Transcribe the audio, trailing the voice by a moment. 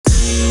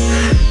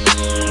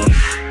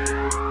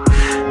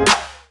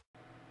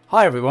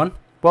Hi everyone,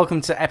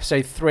 welcome to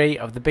episode 3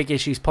 of the Big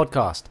Issues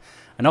podcast,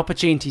 an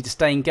opportunity to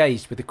stay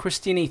engaged with the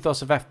Christian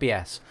ethos of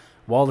FBS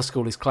while the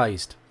school is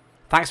closed.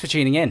 Thanks for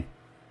tuning in.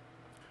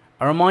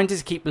 A reminder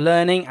to keep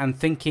learning and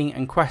thinking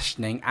and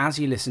questioning as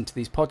you listen to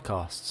these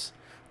podcasts.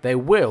 There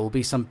will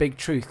be some big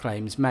truth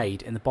claims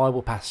made in the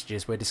Bible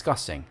passages we're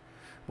discussing.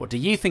 What do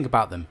you think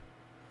about them?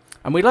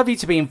 And we'd love you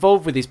to be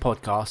involved with these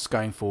podcasts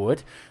going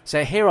forward,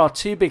 so here are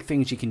 2 big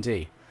things you can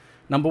do.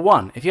 Number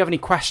 1, if you have any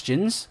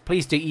questions,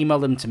 please do email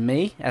them to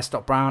me,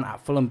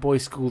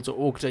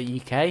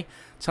 s.brown@fulhamboysschool.org.uk.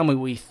 Tell me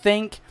what you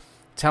think,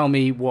 tell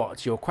me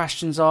what your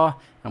questions are,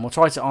 and we'll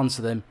try to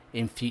answer them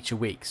in future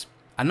weeks.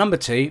 And number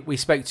 2, we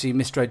spoke to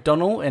Mr.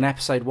 O'Donnell in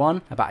episode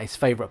 1 about his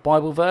favourite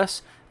Bible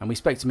verse, and we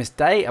spoke to Miss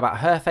Day about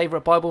her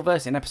favourite Bible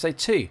verse in episode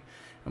 2.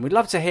 And we'd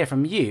love to hear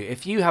from you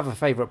if you have a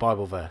favourite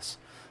Bible verse.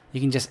 You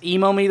can just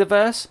email me the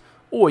verse,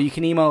 or you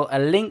can email a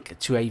link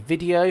to a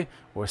video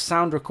or a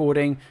sound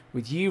recording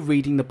with you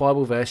reading the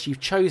Bible verse you've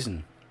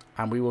chosen,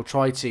 and we will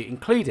try to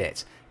include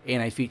it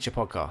in a future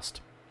podcast.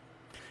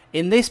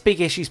 In this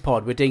Big Issues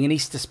pod, we're doing an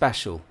Easter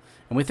special,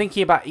 and we're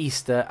thinking about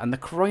Easter and the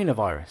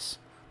coronavirus.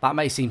 That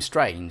may seem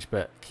strange,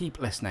 but keep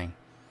listening.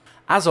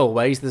 As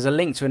always, there's a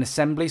link to an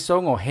assembly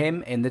song or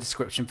hymn in the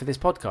description for this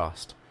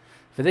podcast.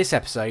 For this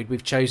episode,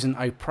 we've chosen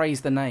 "Oh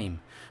Praise the Name,"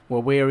 where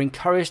we are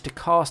encouraged to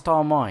cast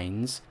our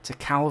minds to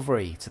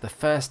Calvary, to the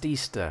first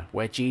Easter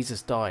where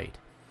Jesus died.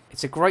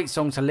 It's a great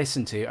song to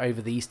listen to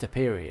over the Easter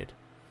period.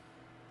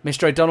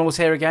 Mr. O'Donnell's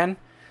here again.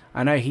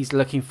 I know he's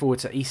looking forward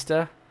to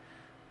Easter.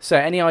 So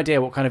any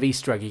idea what kind of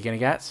Easter egg you're going to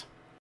get?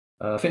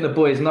 I think the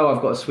boys know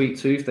I've got a sweet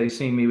tooth. They've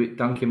seen me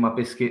dunking my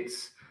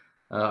biscuits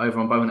over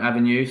on Bowen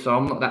Avenue, so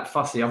I'm not that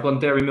fussy. I've gone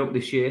dairy milk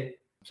this year,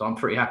 so I'm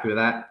pretty happy with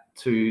that.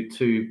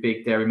 Two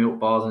big dairy milk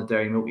bars and a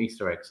dairy milk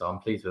Easter egg, so I'm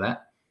pleased with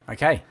that.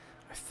 Okay,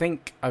 I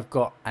think I've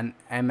got an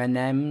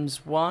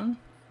M&M's one.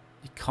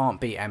 You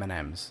can't beat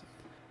M&M's.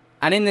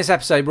 And in this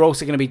episode, we're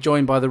also going to be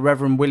joined by the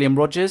Rev William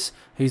Rogers,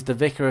 who's the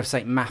vicar of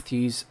St.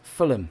 Matthew's,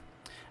 Fulham.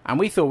 And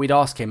we thought we'd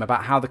ask him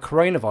about how the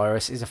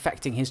coronavirus is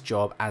affecting his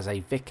job as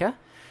a vicar,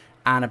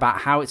 and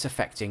about how it's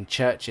affecting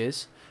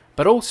churches,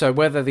 but also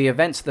whether the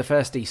events of the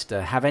first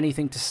Easter have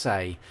anything to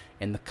say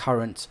in the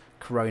current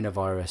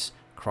coronavirus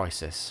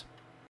crisis.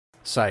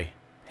 So,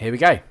 here we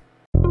go.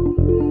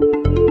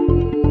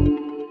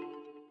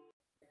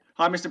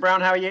 Hi, Mr.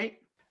 Brown. How are you?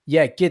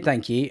 Yeah, good,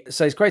 thank you.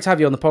 So it's great to have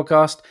you on the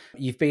podcast.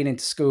 You've been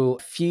into school a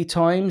few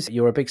times.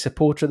 You're a big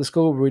supporter of the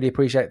school. Really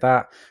appreciate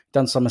that.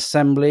 Done some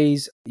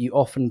assemblies. You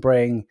often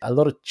bring a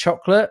lot of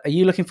chocolate. Are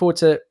you looking forward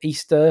to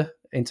Easter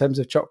in terms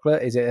of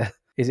chocolate? Is it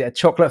a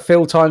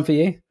chocolate-filled time for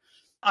you?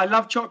 I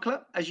love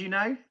chocolate, as you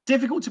know.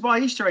 Difficult to buy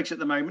Easter eggs at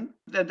the moment.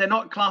 They're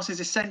not classed as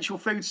essential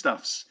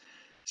foodstuffs.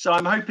 So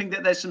I'm hoping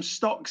that there's some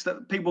stocks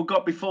that people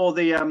got before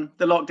the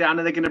lockdown,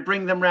 and they're going to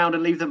bring them round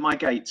and leave them at my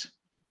gate.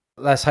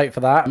 Let's hope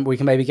for that. We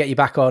can maybe get you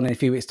back on in a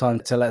few weeks' time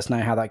to let us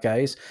know how that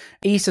goes.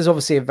 Easter's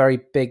obviously a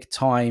very big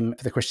time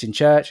for the Christian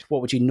church.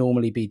 What would you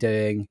normally be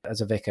doing as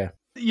a vicar?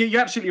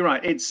 You're absolutely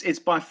right. It's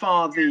by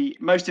far the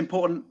most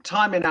important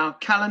time in our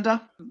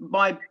calendar.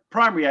 My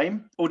primary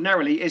aim,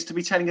 ordinarily, is to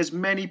be telling as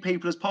many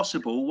people as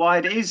possible why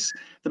it is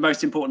the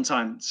most important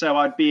time. So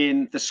I'd be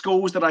in the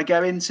schools that I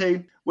go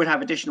into, would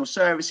have additional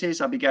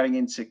services. I'd be going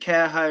into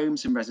care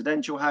homes and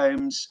residential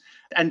homes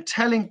and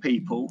telling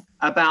people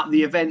about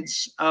the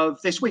events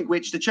of this week,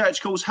 which the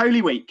church calls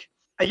Holy Week.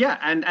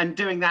 And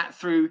doing that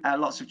through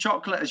lots of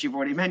chocolate, as you've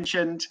already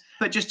mentioned,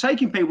 but just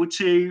taking people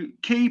to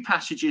key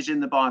passages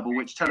in the Bible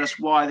which tell us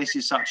why this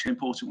is such an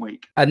important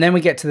week. And then we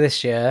get to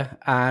this year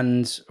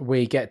and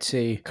we get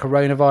to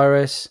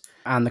coronavirus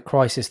and the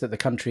crisis that the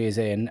country is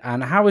in.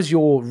 And how has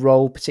your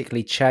role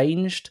particularly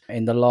changed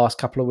in the last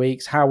couple of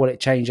weeks? How will it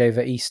change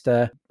over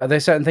Easter? Are there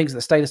certain things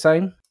that stay the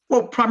same?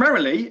 Well,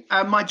 primarily,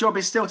 my job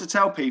is still to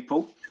tell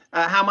people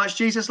how much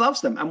Jesus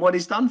loves them and what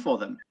he's done for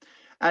them.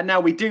 And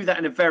now we do that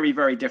in a very,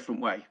 very different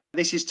way.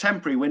 This is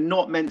temporary. We're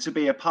not meant to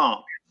be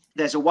apart.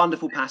 There's a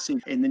wonderful passage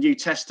in the New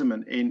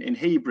Testament in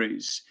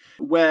Hebrews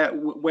where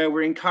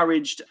we're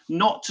encouraged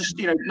not to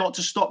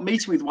stop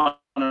meeting with one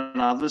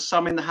another, as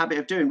some in the habit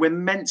of doing. We're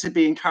meant to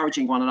be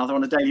encouraging one another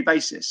on a daily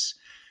basis.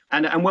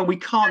 And when we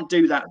can't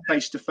do that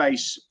face to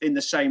face in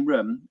the same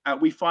room,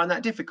 we find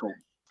that difficult.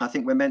 I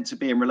think we're meant to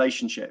be in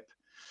relationship.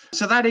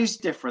 So that is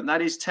different.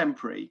 That is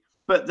temporary.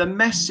 But the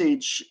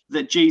message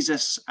that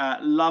Jesus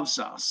loves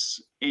us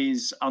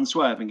is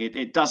unswerving.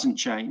 It doesn't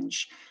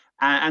change.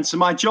 And so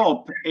my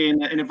job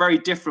in a very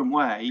different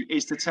way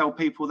is to tell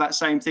people that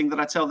same thing that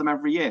I tell them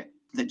every year,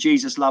 that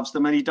Jesus loves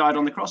them and he died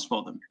on the cross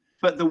for them.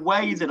 But the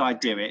way that I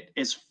do it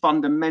is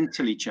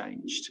fundamentally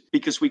changed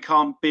because we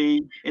can't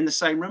be in the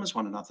same room as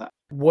one another.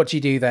 What do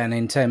you do then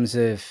in terms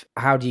of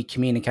how do you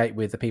communicate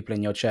with the people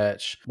in your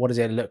church? What does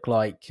it look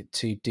like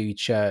to do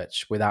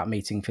church without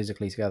meeting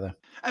physically together?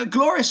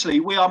 Gloriously,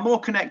 we are more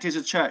connected as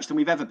a church than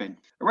we've ever been.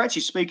 We're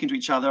actually speaking to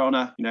each other on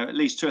at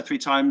least 2 or 3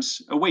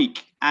 times a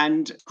week,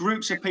 and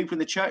groups of people in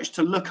the church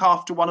to look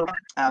after one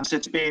another. So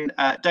to be in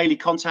daily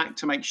contact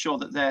to make sure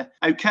that they're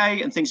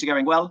okay and things are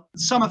going well.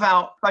 Some of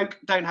our folk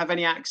don't have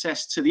any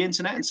access to the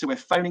internet, and so we're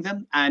phoning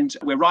them and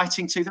we're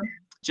writing to them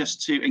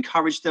just to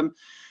encourage them.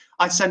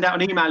 I'd send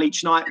out an email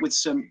each night with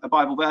a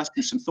Bible verse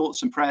and some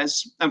thoughts and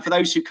prayers. And for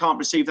those who can't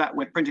receive that,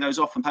 we're printing those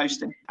off and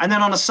posting. And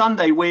then on a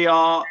Sunday, we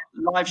are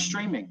live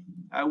streaming,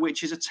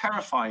 which is a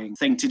terrifying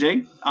thing to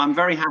do. I'm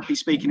very happy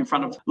speaking in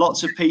front of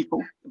lots of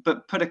people,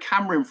 but put a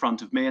camera in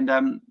front of me and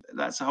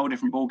that's a whole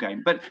different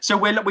ballgame. But so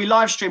we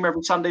live stream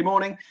every Sunday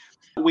morning.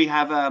 We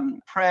have a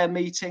prayer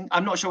meeting.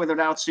 I'm not sure whether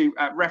they're allowed to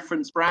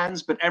reference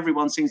brands, but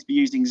everyone seems to be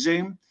using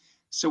Zoom.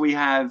 So we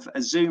have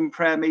a Zoom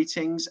prayer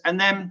meetings,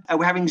 and then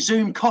we're having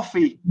Zoom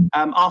coffee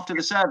after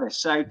the service.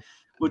 So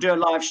we'll do a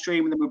live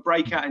stream and then we'll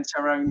break out into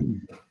our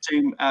own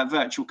Zoom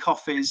virtual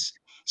coffees.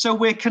 So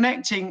we're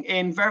connecting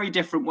in very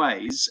different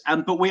ways,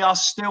 but we are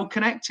still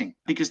connecting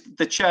because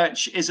the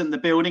church isn't the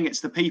building, it's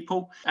the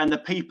people, and the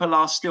people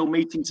are still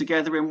meeting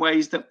together in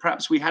ways that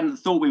perhaps we hadn't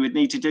thought we would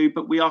need to do,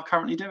 but we are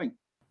currently doing.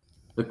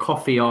 The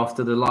coffee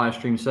after the live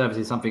stream service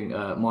is something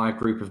my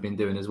group have been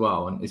doing as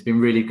well. And it's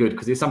been really good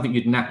because it's something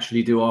you'd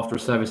naturally do after a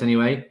service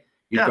anyway.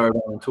 You'd go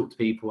around and talk to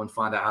people and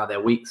find out how their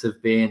weeks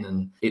have been.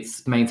 And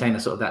it's maintained a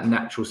sort of that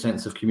natural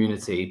sense of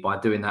community by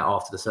doing that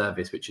after the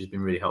service, which has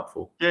been really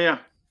helpful. Yeah.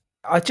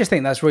 I just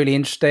think that's really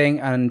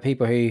interesting, and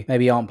people who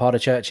maybe aren't part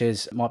of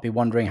churches might be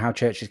wondering how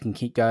churches can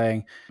keep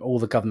going. All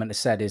the government has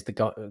said is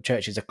the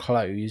churches are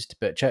closed,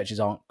 but churches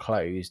aren't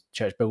closed.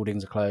 Church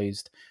buildings are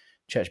closed.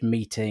 Church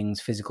meetings,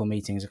 physical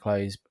meetings are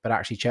closed, but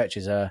actually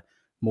churches are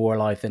more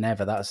alive than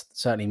ever. That's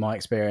certainly my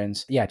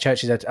experience. Yeah,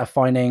 churches are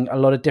finding a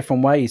lot of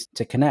different ways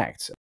to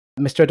connect.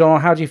 Mr. O'Donnell,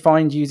 how do you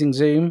find using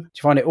Zoom? Do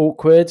you find it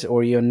awkward, or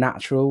are you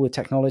natural with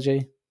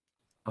technology?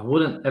 I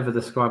wouldn't ever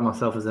describe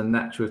myself as a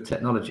natural with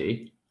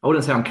technology. I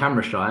wouldn't say I'm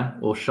camera shy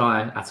or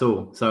shy at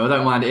all. So I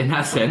don't mind it in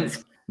that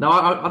sense. No,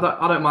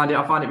 I don't mind it.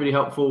 I find it really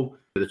helpful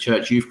with the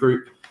church youth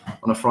group.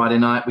 On a Friday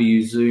night, we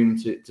use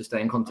Zoom to stay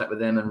in contact with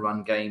them and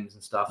run games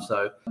and stuff.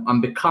 So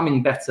I'm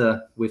becoming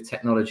better with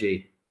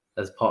technology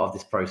as part of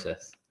this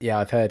process. Yeah,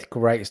 I've heard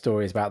great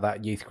stories about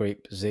that youth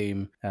group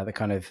Zoom, the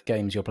kind of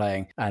games you're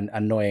playing, and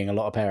annoying a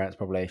lot of parents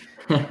probably.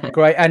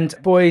 Great. And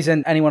boys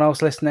and anyone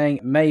else listening,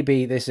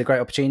 maybe this is a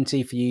great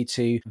opportunity for you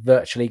to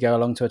virtually go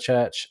along to a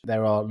church.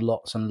 There are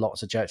lots and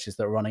lots of churches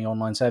that are running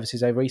online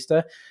services over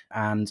Easter,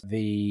 and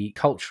the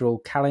cultural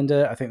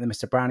calendar, I think that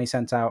Mr. Brownie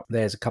sent out,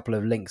 there's a couple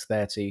of links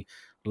there to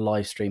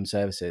live stream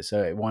services,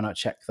 so why not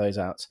check those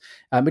out.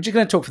 We're just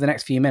going to talk for the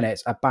next few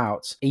minutes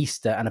about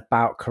Easter and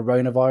about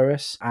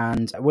coronavirus.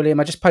 And William,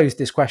 I just posed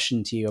this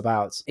question to you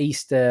about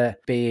Easter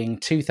being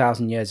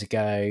 2,000 years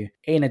ago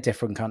in a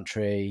different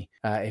country.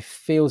 It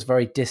feels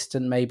very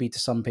distant maybe to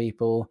some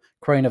people.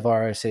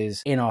 Coronavirus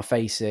is in our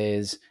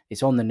faces,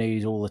 it's on the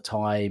news all the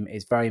time,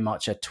 it's very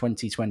much a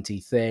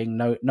 2020 thing.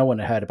 No one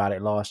had heard about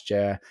it last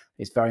year.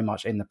 It's very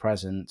much in the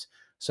present.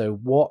 So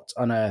what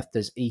on earth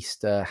does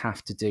Easter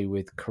have to do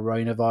with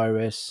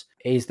coronavirus?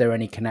 Is there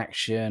any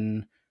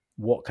connection?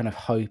 What kind of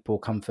hope or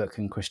comfort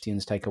can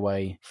Christians take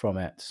away from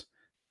it?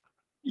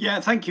 Yeah,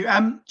 thank you.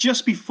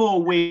 Just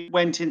before we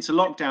went into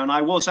lockdown,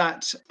 I was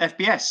at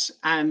FBS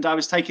and I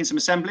was taking some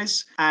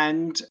assemblies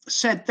and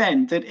said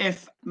then that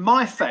if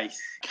my faith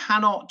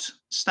cannot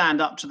stand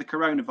up to the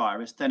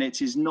coronavirus, then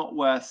it is not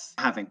worth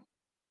having.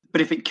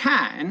 But if it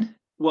can,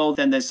 well,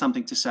 then there's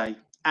something to say.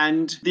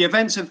 And the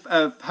events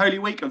of Holy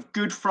Week, of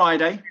Good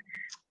Friday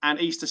and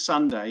Easter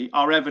Sunday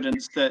are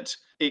evidence that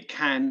it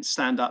can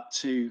stand up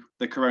to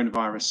the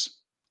coronavirus.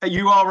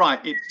 You are right.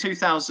 It's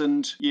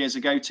 2,000 years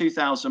ago,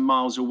 2,000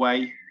 miles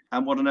away.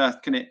 And what on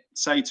earth can it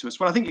say to us?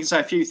 Well, I think you can say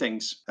a few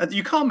things.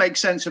 You can't make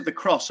sense of the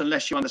cross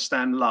unless you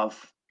understand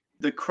love.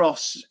 The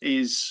cross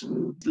is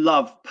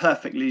love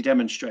perfectly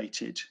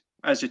demonstrated.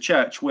 As a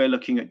church, we're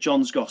looking at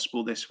John's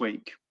Gospel this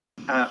week.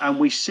 And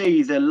we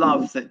see the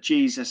love that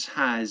Jesus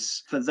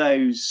has for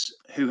those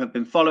who have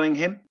been following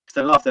him,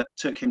 the love that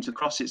took him to the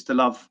cross. It's the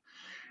love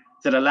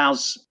that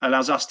allows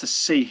us to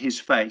see his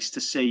face, to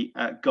see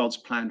God's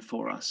plan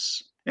for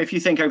us. If you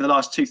think over the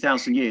last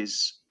 2,000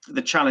 years,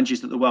 the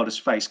challenges that the world has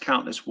faced,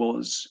 countless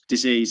wars,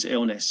 disease,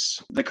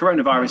 illness, the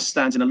coronavirus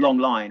stands in a long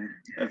line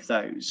of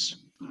those.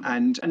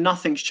 And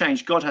nothing's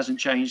changed. God hasn't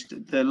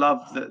changed. The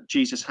love that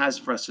Jesus has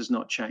for us has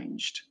not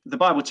changed. The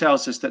Bible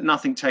tells us that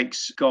nothing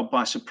takes God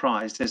by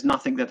surprise. There's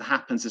nothing that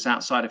happens that's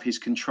outside of his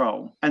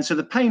control. And so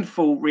the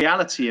painful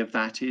reality of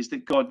that is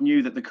that God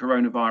knew that the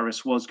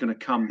coronavirus was going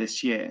to come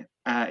this year,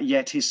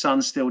 yet his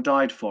son still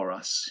died for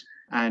us.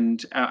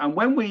 And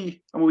when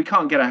we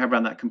can't get our head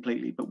around that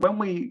completely, but when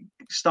we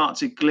start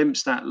to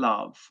glimpse that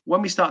love,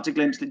 when we start to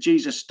glimpse that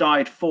Jesus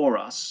died for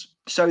us,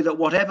 so that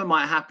whatever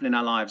might happen in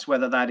our lives,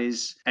 whether that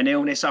is an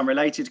illness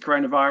unrelated to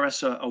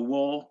coronavirus, a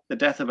war, the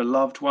death of a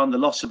loved one, the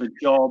loss of a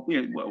job,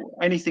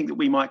 anything that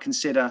we might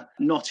consider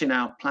not in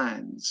our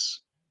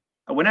plans,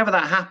 whenever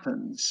that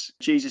happens,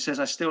 Jesus says,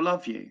 I still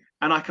love you.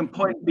 And I can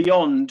point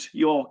beyond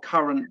your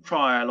current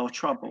trial or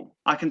trouble.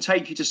 I can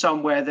take you to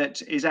somewhere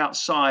that is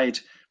outside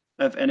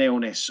of an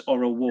illness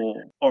or a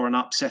war or an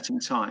upsetting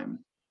time.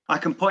 I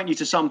can point you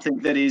to something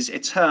that is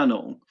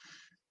eternal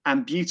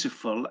and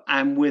beautiful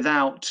and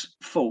without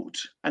fault.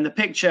 And the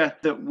picture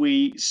that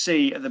we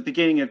see at the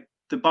beginning of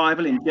the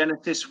Bible in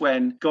Genesis,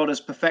 when God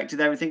has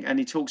perfected everything and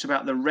he talks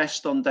about the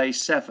rest on day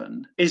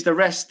 7, is the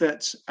rest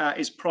that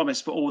is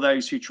promised for all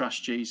those who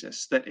trust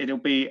Jesus, that it'll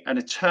be an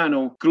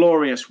eternal,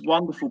 glorious,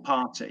 wonderful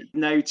party.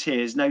 No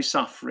tears, no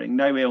suffering,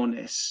 no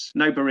illness,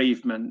 no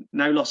bereavement,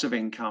 no loss of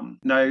income,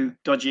 no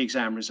dodgy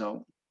exam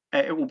result.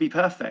 It will be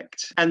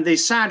perfect. And the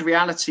sad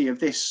reality of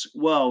this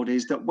world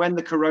is that when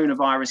the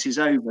coronavirus is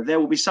over, there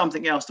will be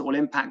something else that will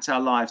impact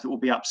our lives that will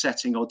be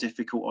upsetting or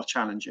difficult or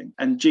challenging.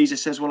 And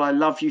Jesus says, well, I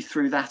love you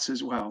through that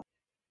as well.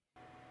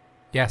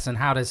 Yes, and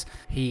how does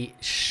he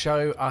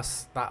show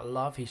us that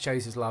love? He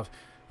shows his love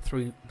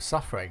through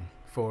suffering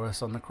for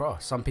us on the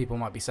cross. Some people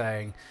might be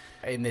saying,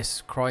 in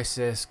this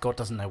crisis, God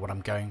doesn't know what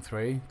I'm going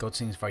through. God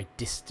seems very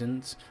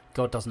distant.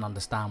 God doesn't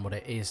understand what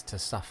it is to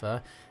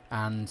suffer.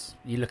 And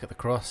you look at the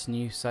cross and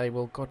you say,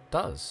 well, God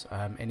does.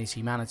 In his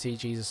humanity,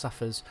 Jesus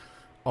suffers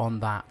on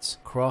that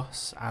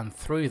cross, and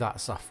through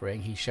that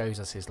suffering he shows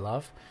us his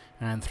love,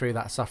 and through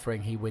that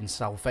suffering he wins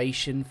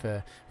salvation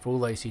for all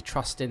those who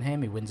trust in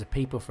him. He wins a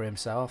people for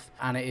himself,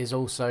 and it is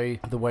also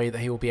the way that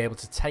he will be able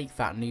to take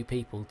that new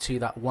people to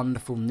that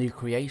wonderful new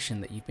creation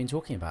that you've been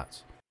talking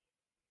about.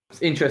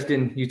 It's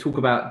interesting you talk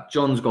about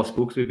John's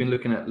gospel, because we've been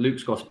looking at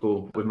Luke's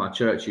gospel with my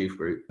church youth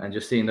group, and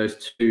just seeing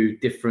those two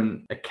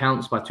different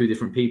accounts by two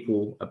different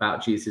people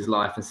about Jesus'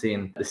 life and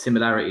seeing the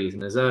similarities.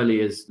 And as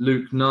early as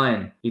Luke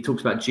 9, he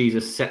talks about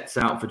Jesus sets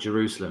out for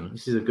Jerusalem.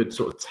 This is a good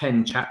sort of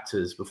 10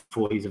 chapters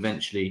before he's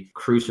eventually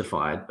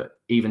crucified, but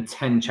even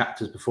 10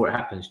 chapters before it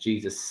happens,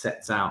 Jesus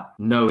sets out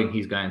knowing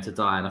he's going to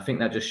die. And I think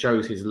that just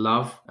shows his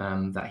love,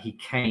 that he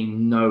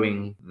came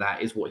knowing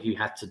that is what he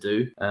had to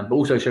do, but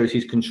also shows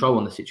his control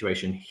on the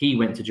situation. He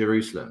went to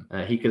Jerusalem.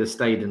 He could have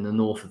stayed in the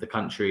north of the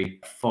country,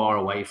 far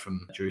away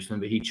from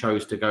Jerusalem, but he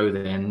chose to go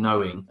there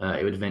knowing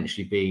it would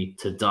eventually be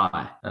to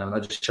die.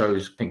 That just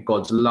shows, I think,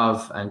 God's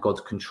love and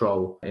God's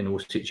control in all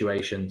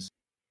situations.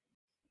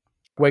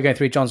 We're going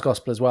through John's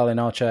Gospel as well in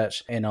our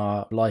church, in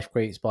our life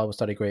groups, Bible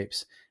study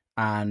groups,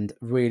 and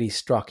really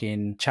struck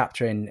in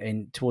chapter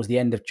in towards the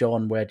end of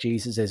John, where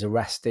Jesus is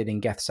arrested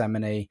in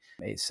Gethsemane.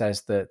 It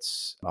says that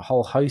a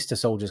whole host of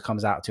soldiers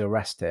comes out to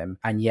arrest him,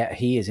 and yet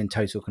he is in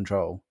total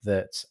control.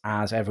 That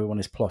as everyone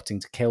is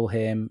plotting to kill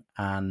him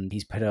and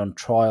he's put on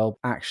trial,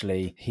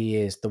 actually he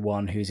is the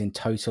one who's in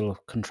total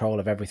control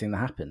of everything that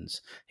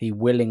happens. He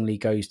willingly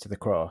goes to the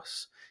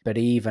cross, but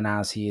even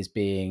as he is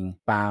being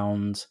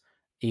bound,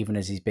 even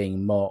as he's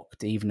being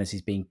mocked, even as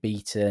he's being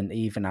beaten,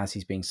 even as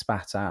he's being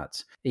spat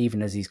at,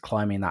 even as he's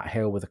climbing that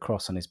hill with a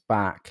cross on his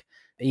back,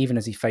 even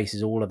as he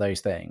faces all of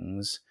those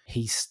things,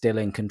 he's still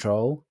in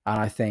control. And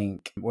I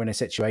think we're in a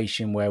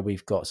situation where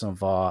we've got some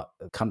of our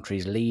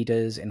country's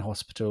leaders in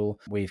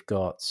hospital. We've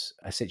got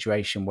a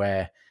situation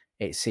where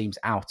it seems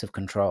out of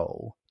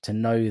control. To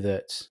know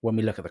that when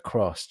we look at the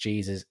cross,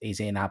 Jesus is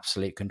in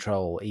absolute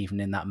control, even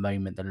in that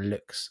moment that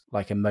looks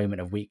like a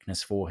moment of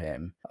weakness for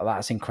him.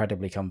 That's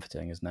incredibly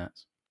comforting, isn't it?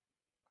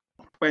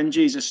 When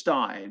Jesus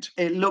died,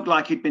 it looked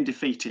like he'd been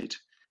defeated.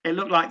 It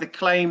looked like the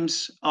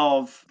claims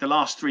of the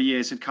last 3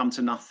 years had come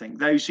to nothing.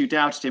 Those who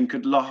doubted him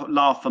could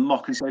laugh and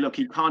mock and say, look,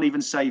 he can't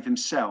even save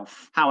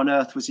himself. How on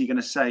earth was he going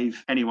to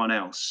save anyone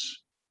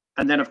else?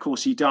 And then, of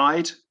course, he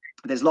died.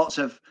 There's lots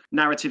of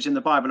narratives in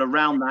the Bible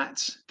around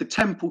that. The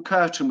temple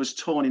curtain was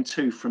torn in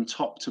two from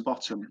top to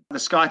bottom. The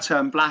sky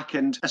turned black,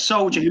 and a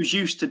soldier who's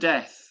used to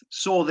death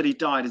saw that he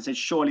died and said,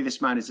 surely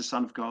this man is the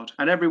Son of God.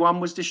 And everyone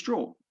was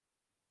distraught.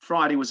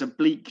 Friday was a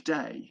bleak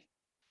day.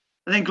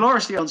 And then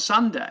gloriously on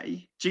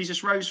Sunday,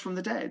 Jesus rose from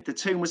the dead. The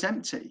tomb was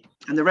empty.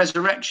 And the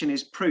resurrection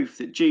is proof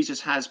that Jesus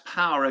has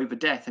power over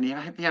death. And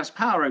he has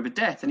power over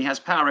death, and he has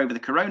power over the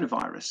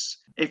coronavirus.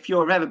 If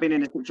you've ever been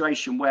in a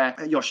situation where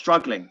you're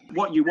struggling,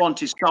 what you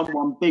want is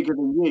someone bigger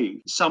than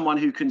you, someone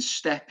who can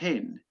step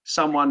in,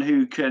 someone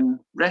who can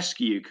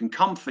rescue you, can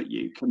comfort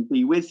you, can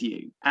be with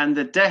you. And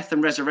the death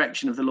and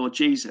resurrection of the Lord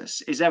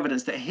Jesus is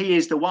evidence that he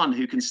is the one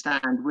who can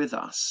stand with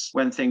us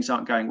when things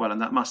aren't going well.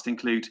 And that must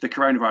include the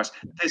coronavirus.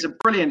 There's a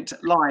brilliant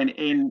line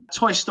in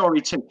Toy Story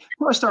 2.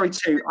 Toy Story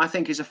 2, I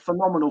think, is a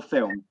phenomenal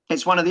film.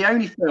 It's one of the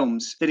only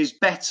films that is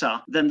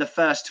better than the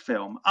first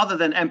film, other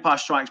than Empire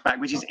Strikes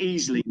Back, which is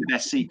easily the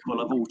best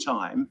sequel of all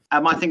time.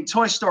 I think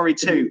Toy Story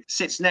 2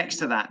 sits next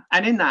to that.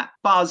 And in that,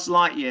 Buzz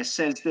Lightyear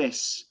says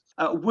this,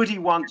 Woody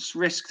once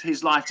risked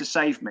his life to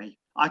save me.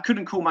 I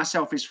couldn't call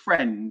myself his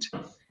friend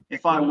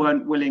if I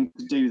weren't willing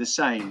to do the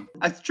same.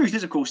 The truth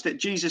is, of course, that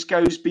Jesus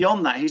goes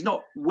beyond that. He's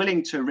not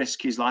willing to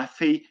risk his life.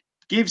 He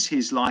gives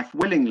his life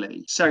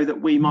willingly so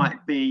that we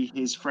might be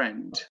his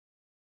friend.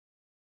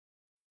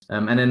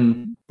 And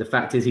then the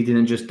fact is, he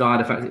didn't just die,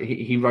 the fact that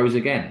he rose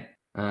again.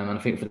 And I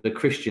think for the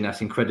Christian,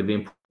 that's incredibly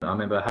important. I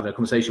remember having a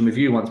conversation with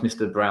you once,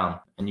 Mr. Brown,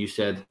 and you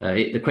said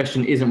the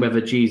question isn't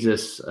whether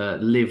Jesus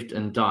lived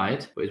and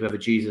died, but it's whether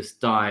Jesus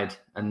died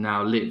and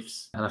now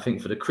lives. And I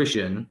think for the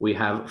Christian, we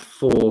have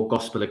 4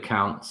 gospel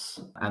accounts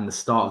and the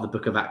start of the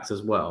book of Acts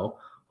as well,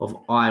 of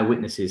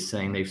eyewitnesses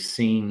saying they've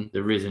seen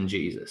the risen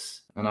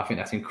Jesus. And I think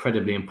that's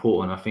incredibly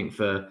important. I think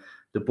for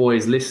the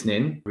boys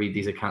listening, read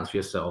these accounts for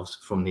yourselves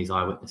from these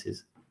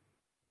eyewitnesses.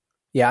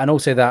 Yeah, and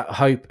also that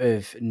hope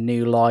of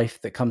new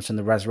life that comes from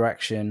the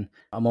resurrection.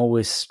 I'm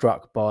always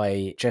struck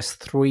by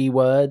just 3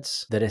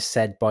 words that are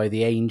said by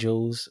the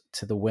angels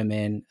to the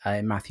women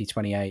in Matthew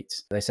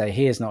 28. They say,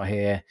 he is not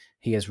here,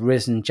 he has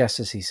risen just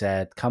as he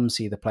said, come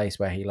see the place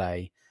where he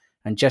lay.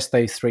 And just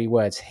those 3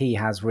 words, he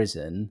has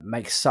risen,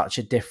 makes such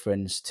a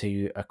difference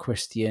to a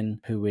Christian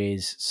who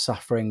is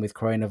suffering with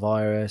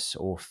coronavirus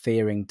or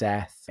fearing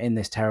death in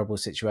this terrible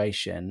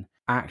situation.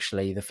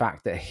 Actually, the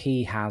fact that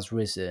he has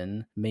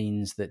risen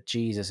means that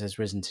Jesus has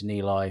risen to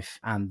new life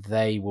and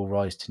they will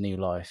rise to new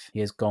life.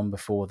 He has gone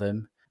before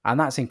them. And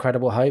that's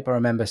incredible hope. I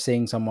remember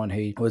seeing someone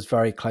who was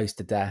very close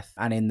to death,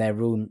 and in their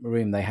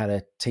room they had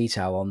a tea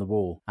towel on the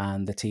wall,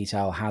 and the tea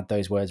towel had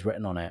those words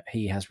written on it,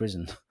 he has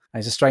risen.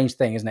 It's a strange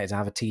thing, isn't it, to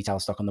have a tea towel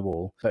stuck on the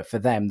wall? But for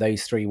them,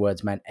 those 3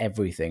 words meant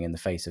everything in the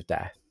face of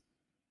death.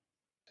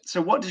 So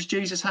what does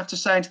Jesus have to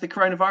say into the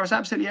coronavirus?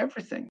 Absolutely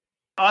everything.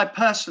 I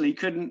personally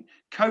couldn't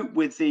cope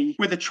with the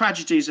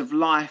tragedies of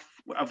life,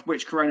 of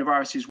which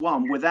coronavirus is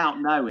one,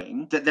 without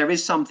knowing that there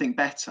is something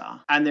better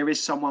and there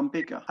is someone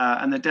bigger.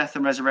 And the death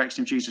and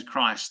resurrection of Jesus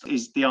Christ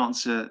is the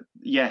answer,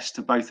 yes,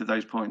 to both of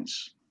those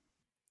points.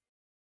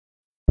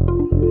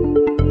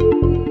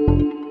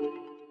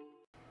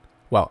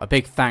 Well, a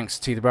big thanks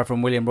to the Rev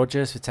William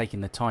Rogers for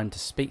taking the time to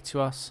speak to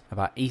us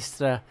about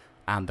Easter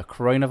and the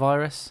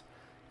coronavirus.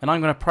 And I'm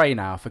going to pray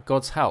now for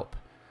God's help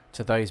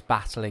to those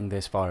battling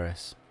this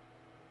virus.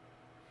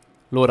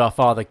 Lord our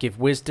Father, give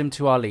wisdom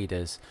to our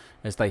leaders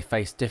as they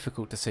face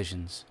difficult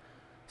decisions.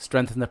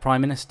 Strengthen the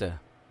Prime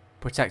Minister.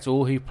 Protect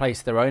all who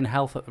place their own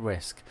health at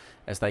risk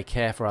as they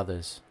care for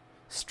others.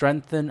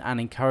 Strengthen and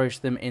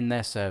encourage them in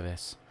their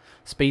service.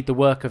 Speed the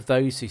work of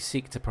those who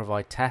seek to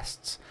provide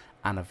tests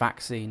and a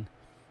vaccine.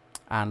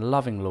 And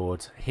loving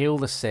Lord, heal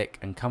the sick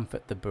and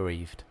comfort the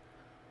bereaved.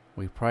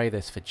 We pray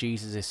this for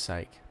Jesus'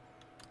 sake.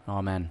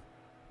 Amen.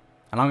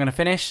 And I'm going to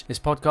finish this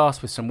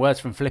podcast with some words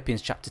from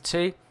Philippians chapter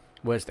 2,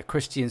 words that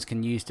Christians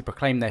can use to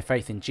proclaim their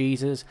faith in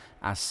Jesus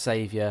as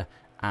Saviour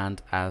and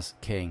as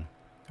King.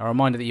 A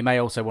reminder that you may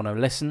also want to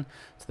listen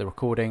to the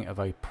recording of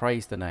O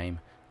Praise the Name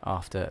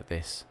after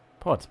this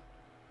pod.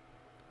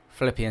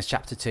 Philippians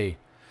chapter 2.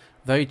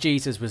 Though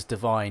Jesus was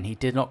divine, he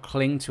did not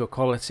cling to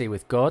equality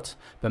with God,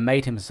 but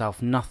made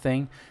himself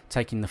nothing.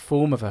 Taking the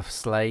form of a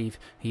slave,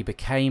 he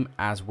became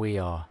as we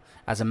are.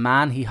 As a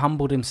man, he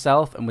humbled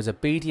himself and was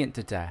obedient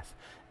to death,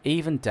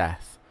 even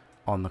death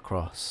on the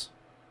cross.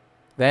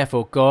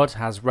 Therefore God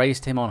has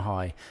raised him on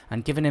high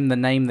and given him the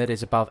name that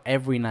is above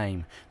every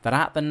name, that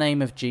at the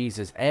name of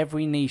Jesus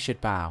every knee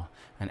should bow,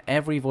 and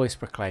every voice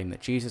proclaim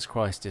that Jesus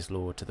Christ is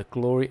Lord, to the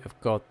glory of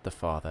God the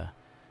Father.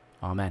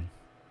 Amen.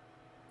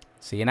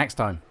 See you next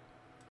time.